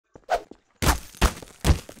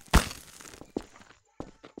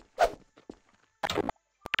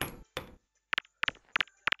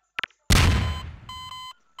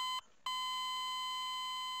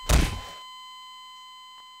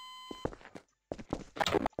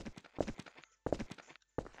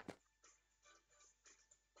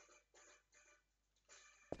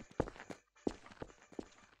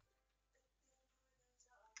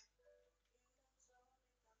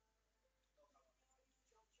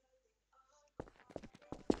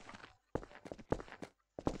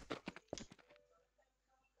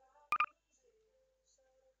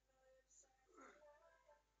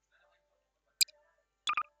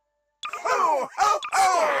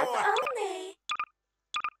Staff only.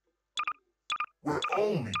 We're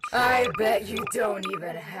only I bet you don't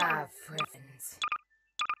even have friends.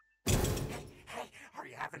 Hey, are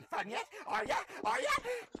you having fun yet? Are ya? Are ya?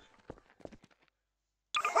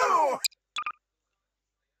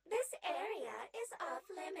 This area is off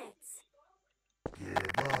limits.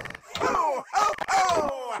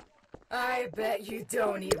 I bet you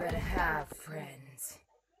don't even have friends.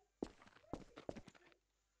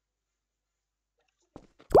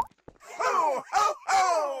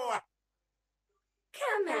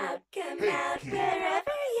 Come out,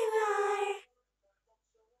 wherever you are.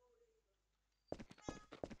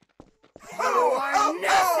 You are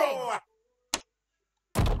nothing!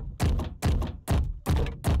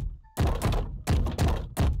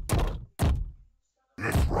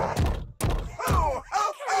 Let's rock.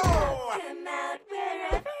 Come out,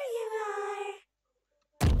 wherever you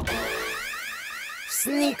are.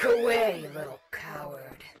 Sneak away, little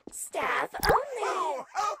coward. Staff only.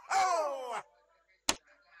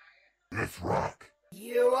 Let's rock.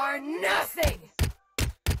 You are nothing!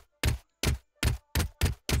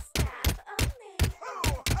 Staff only.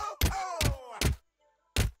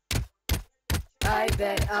 I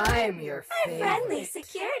bet I'm your Our favorite. friendly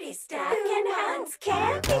security staff can hunt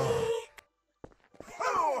candy.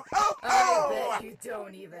 I bet you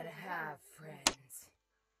don't even have friends.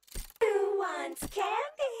 Who wants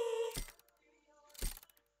candy?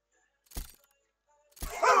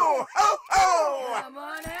 Come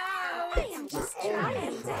on out! I am just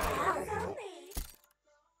trying to help.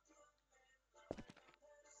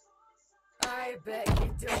 I bet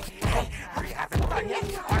you don't even Hey, have are you having fun yet?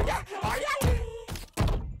 Are ya? Are ya?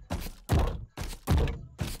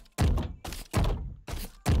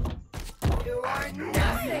 You are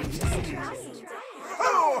nothing! Trying to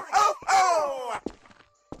help.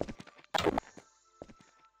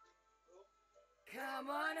 Come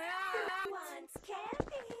on Who out! wants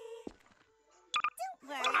candy?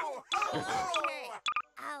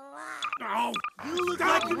 A lot. Oh, you look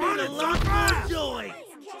like you need a lot more joy. I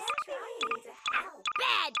am just trying to help.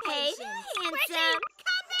 Bad patience. Handsome.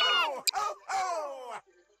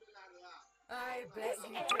 I bet This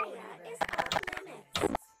you don't area even is have off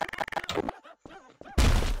limits.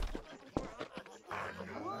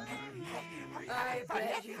 I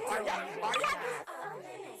bet you Are don't ya? even Are ya? have Off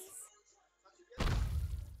friends. limits.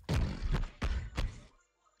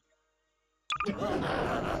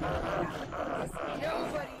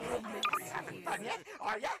 Nobody will miss Having you. fun yet?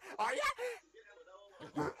 Are ya? Are ya?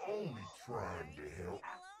 We're only trying to help.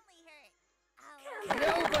 It'll only hurt. A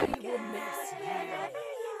lot. Nobody will miss Wherever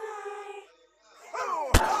you. you are.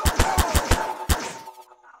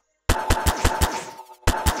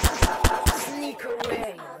 Sneak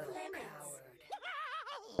away, Off little limits.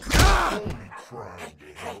 coward. Only trying to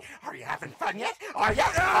help. Are you having fun yet? Are ya?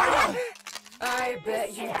 Are ya? I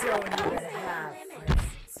bet you don't even have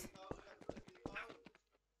friends.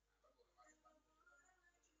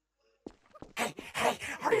 Hey,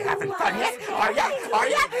 are you having fun yet? Are ya? Are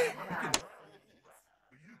ya? Have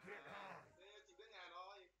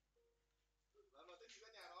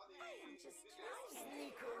I am just trying to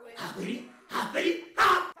Sneak away.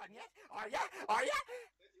 Fun yet? Are ya? Are ya?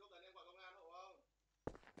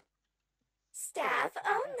 Staff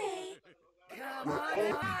only. Come We're on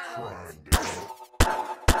only out. trying to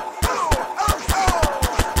help.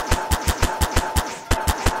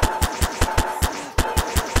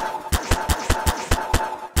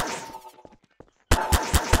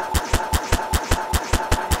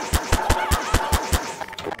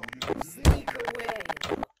 Sneak away,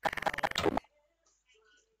 little coward.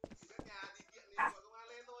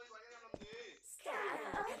 Staff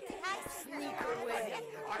only. Sneak away.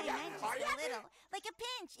 Are Hey, ya? man, just Are ya? a little. Like a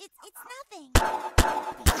pinch. It's nothing.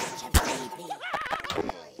 Don't be such a baby.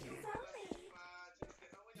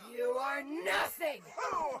 You are nothing.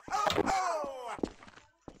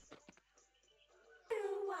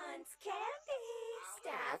 Who wants candy?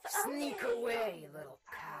 Staff only. Sneak away, little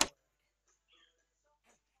coward.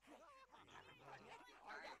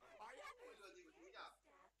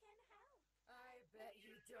 I bet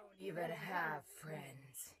you don't even have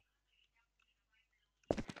friends.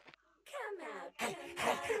 Come out.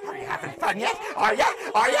 Are you having fun yet? Are ya?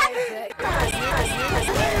 Are ya?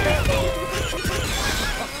 I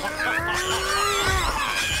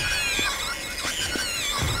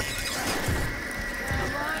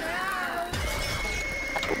Come on out!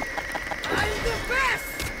 I'm the best!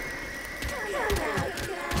 Come out.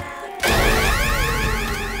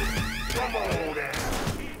 Come on now.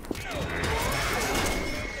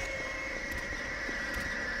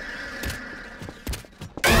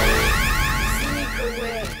 Sneak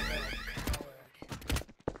away, little coward.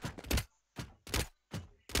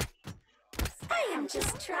 I am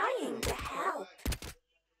just trying to help.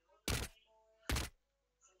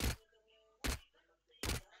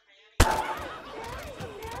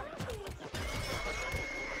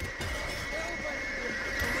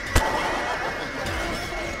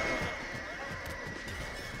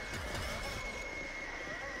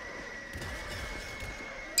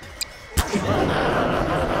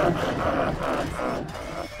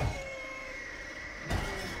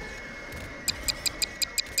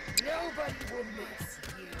 Nobody will miss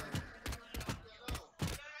you.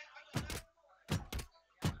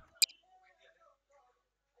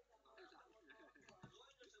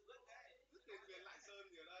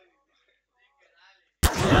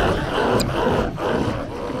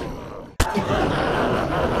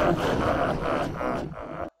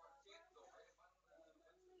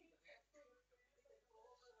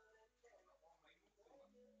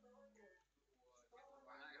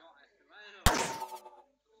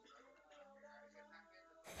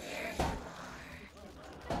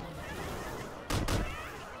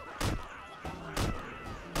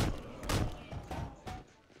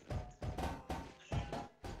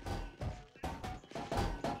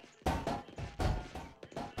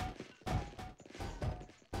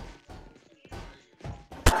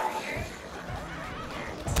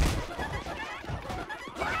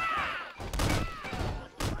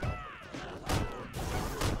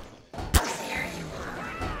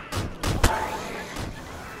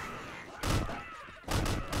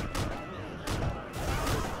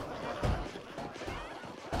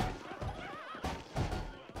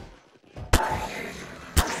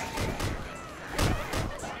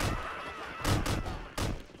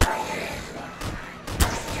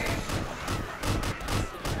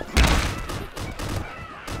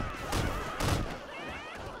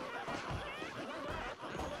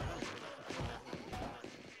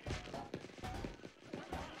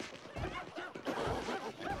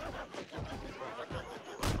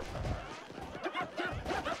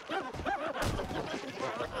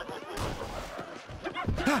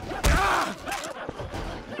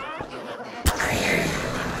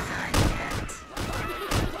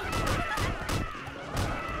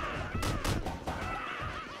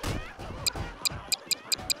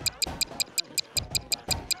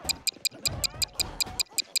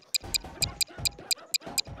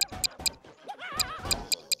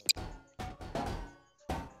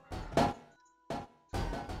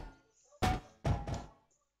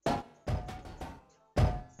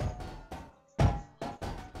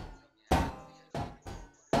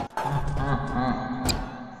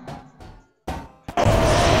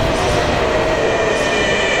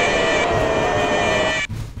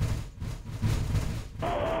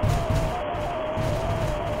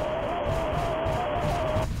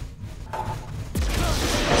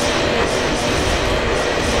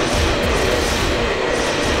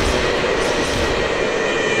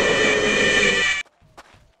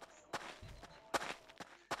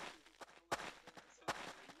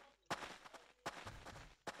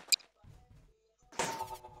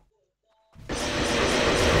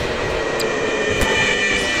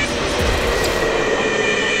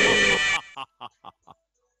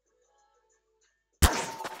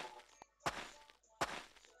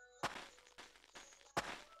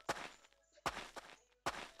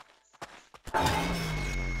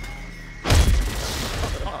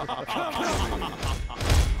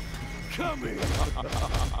 Come here!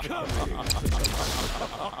 Come here!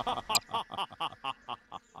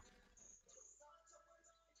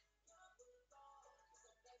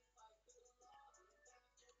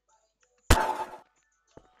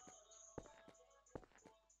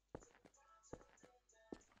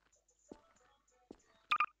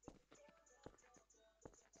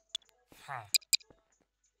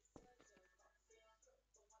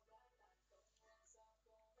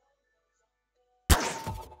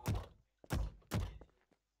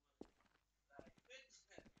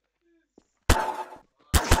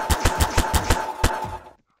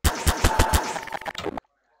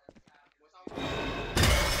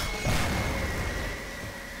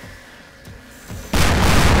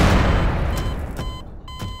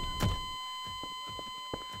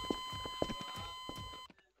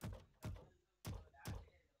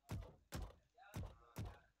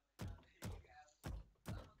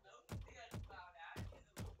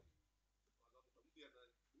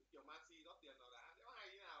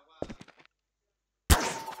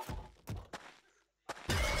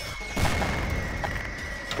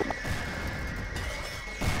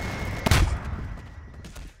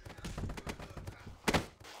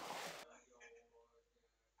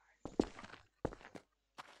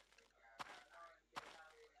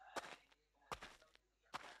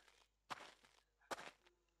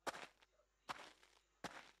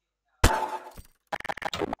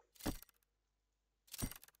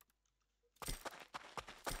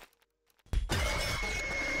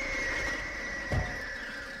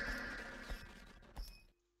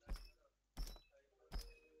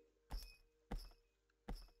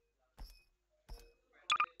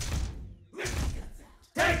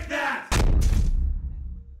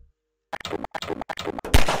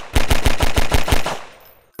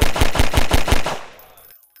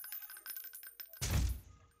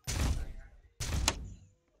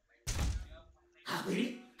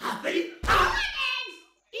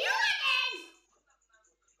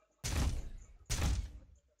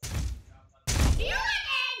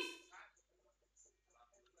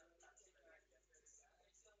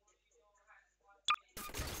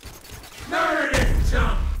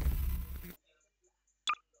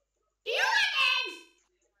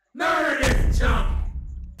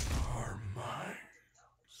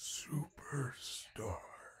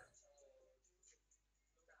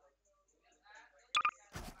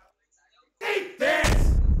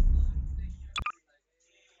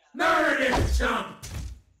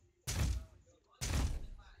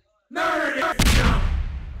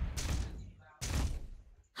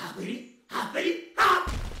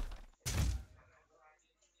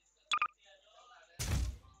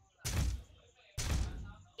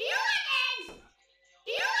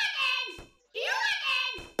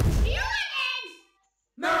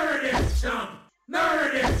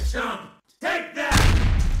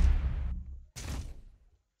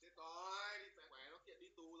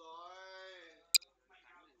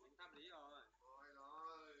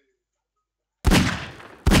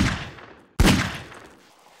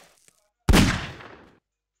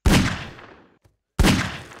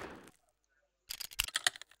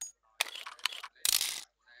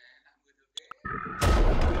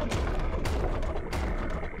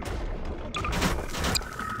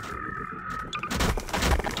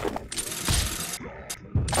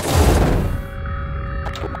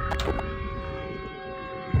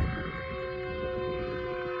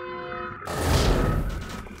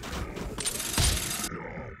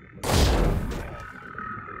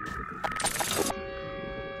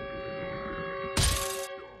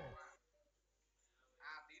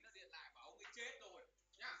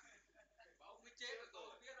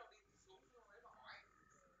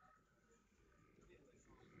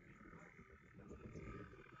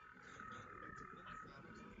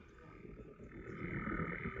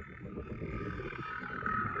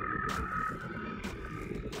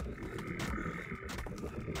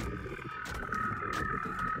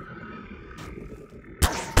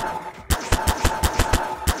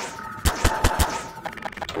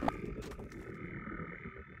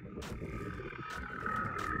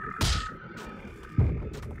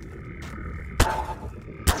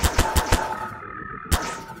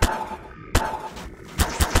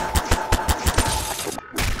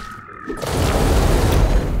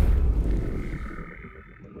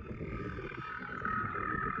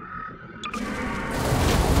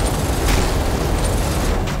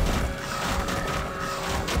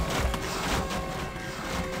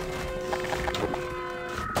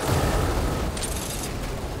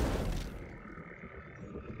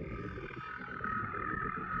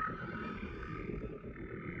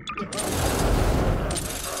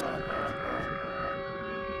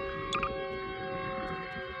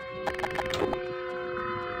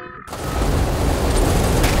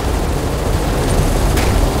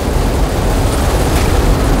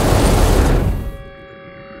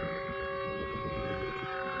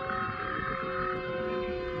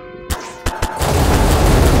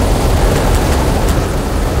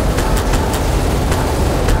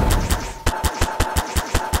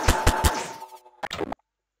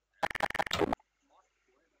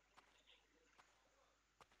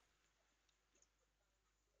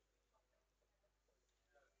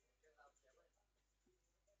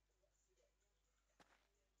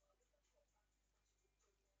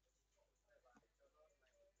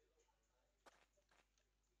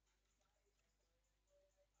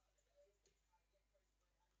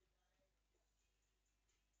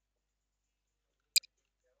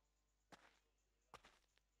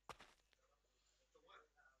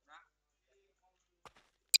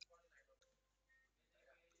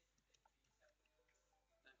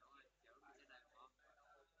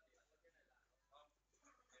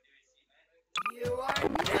 You are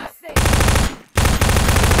nothing!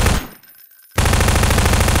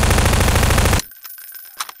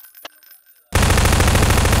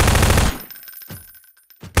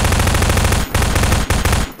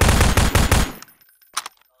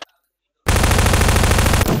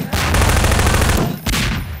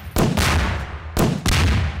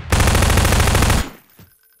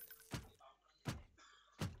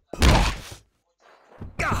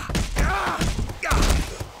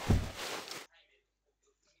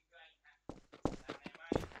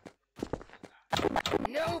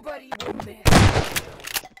 Nobody will miss.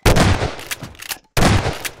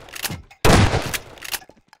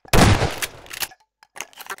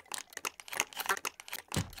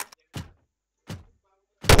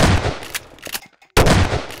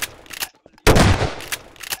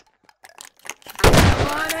 Come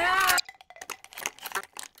on out!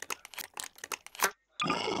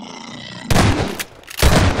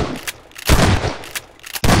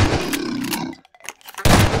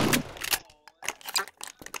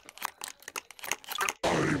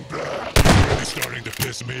 Really starting to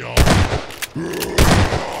piss me off.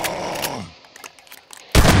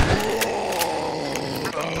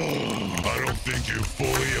 I don't think you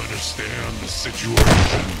fully understand the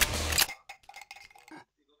situation.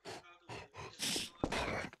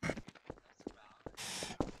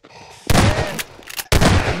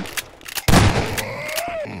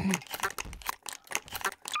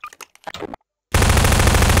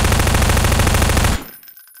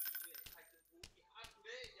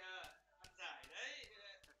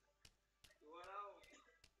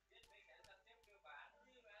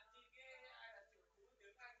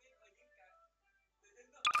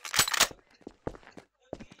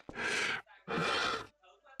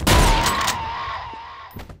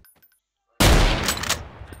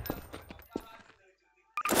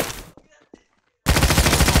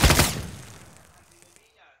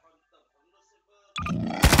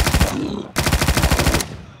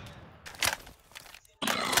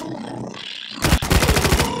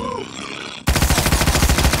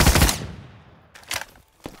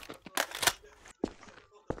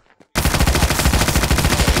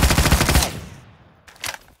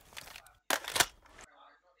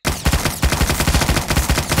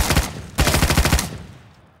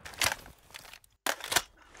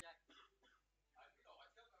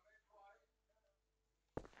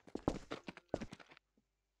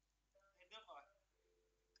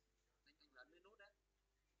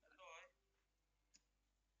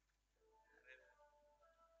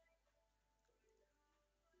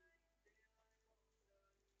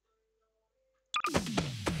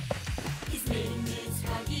 His name is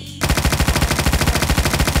Huggy.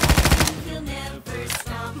 He'll never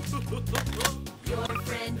stop. Your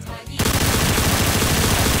friend Huggy.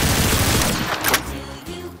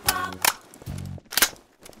 Until you pop.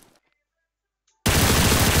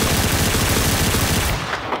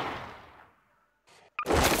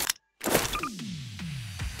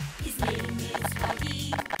 His name is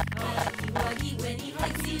Huggy. Huggy Wuggy. When he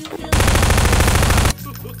hugs you, he'll never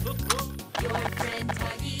stop. Your friend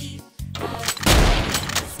Huggy.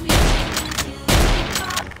 Sweet until you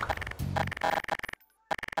pop.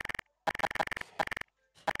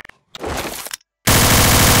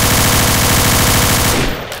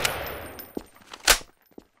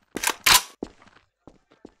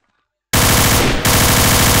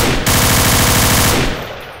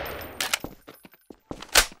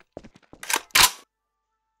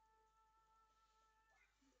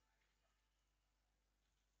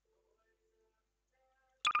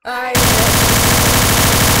 I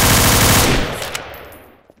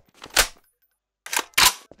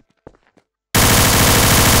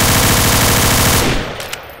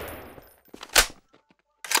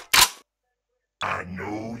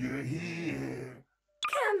know you're here.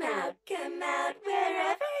 Come out,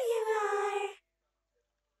 wherever you are.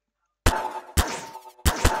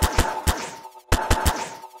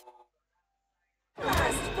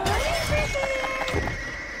 Lost boy over here.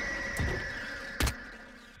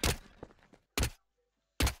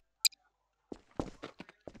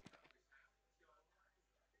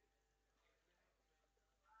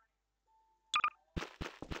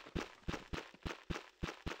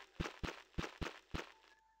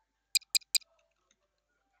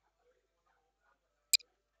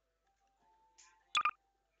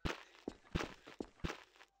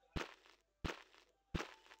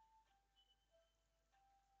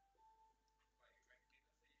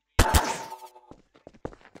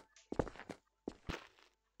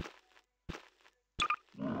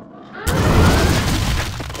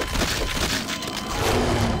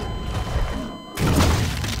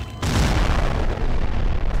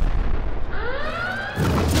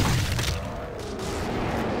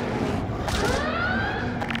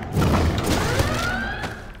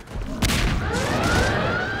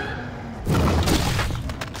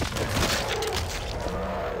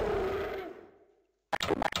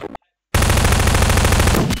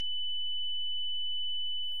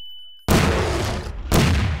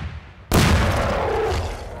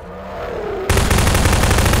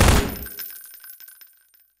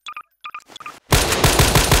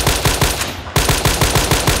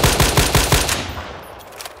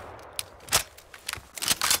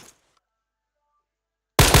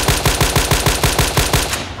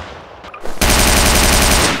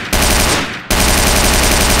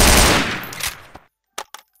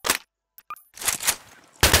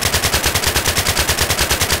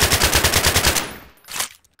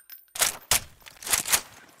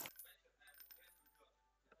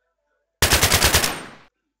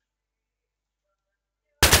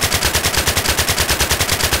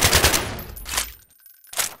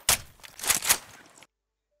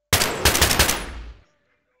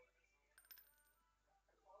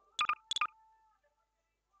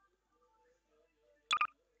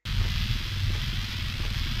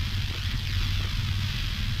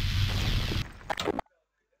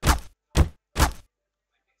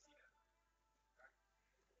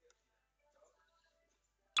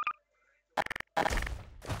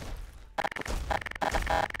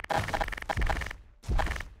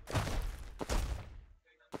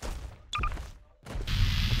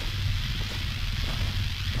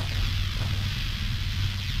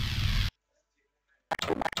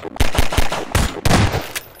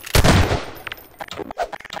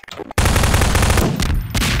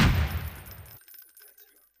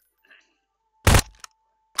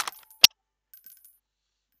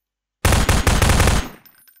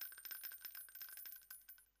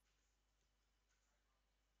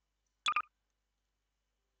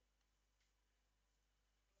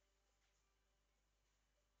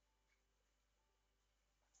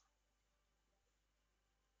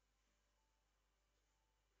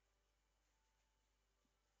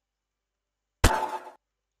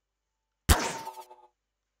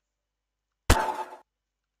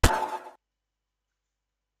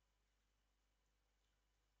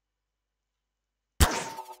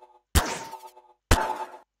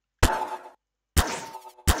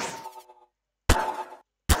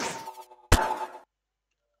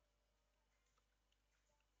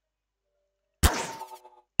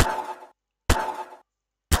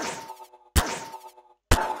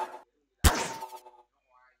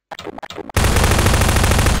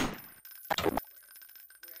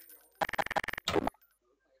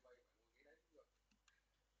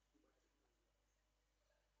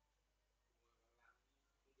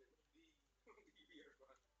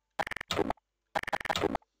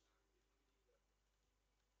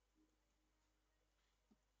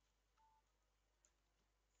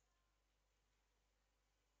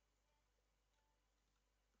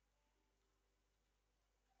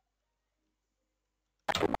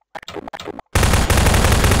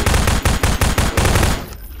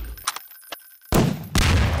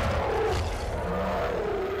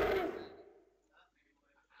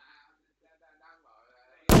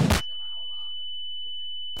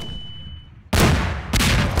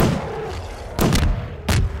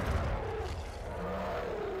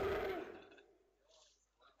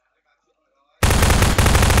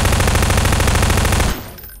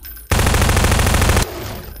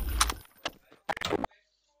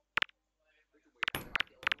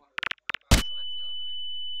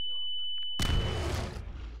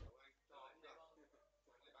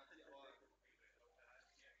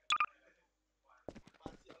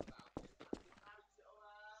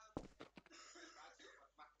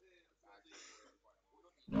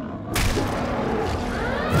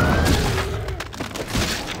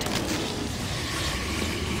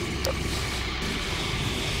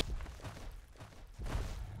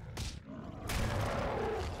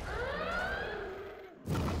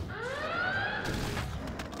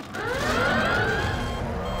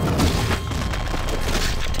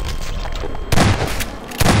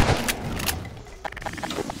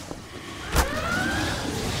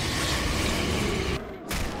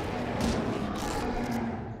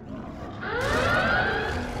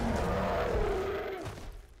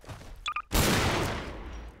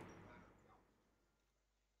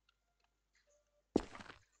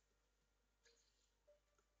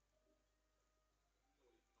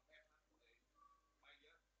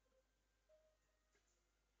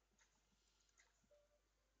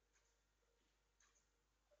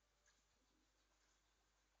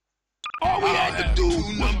 we had to do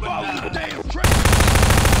was follow the damn train.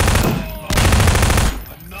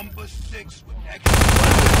 A number 6 with extra.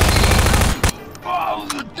 Follow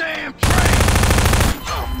the damn train.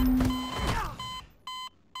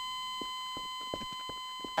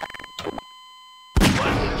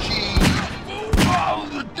 What's the cheese? Follow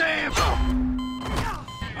the damn.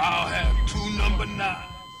 I'll have 2 number 9.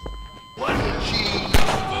 What's the cheese?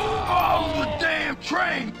 Follow the damn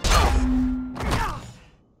train.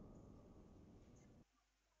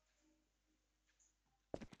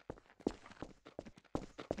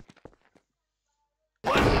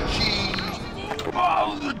 What's the cheese?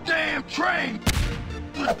 Follow the damn train.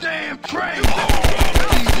 The damn train.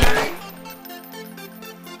 DJ.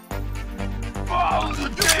 Follow the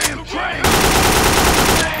damn train.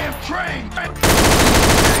 The damn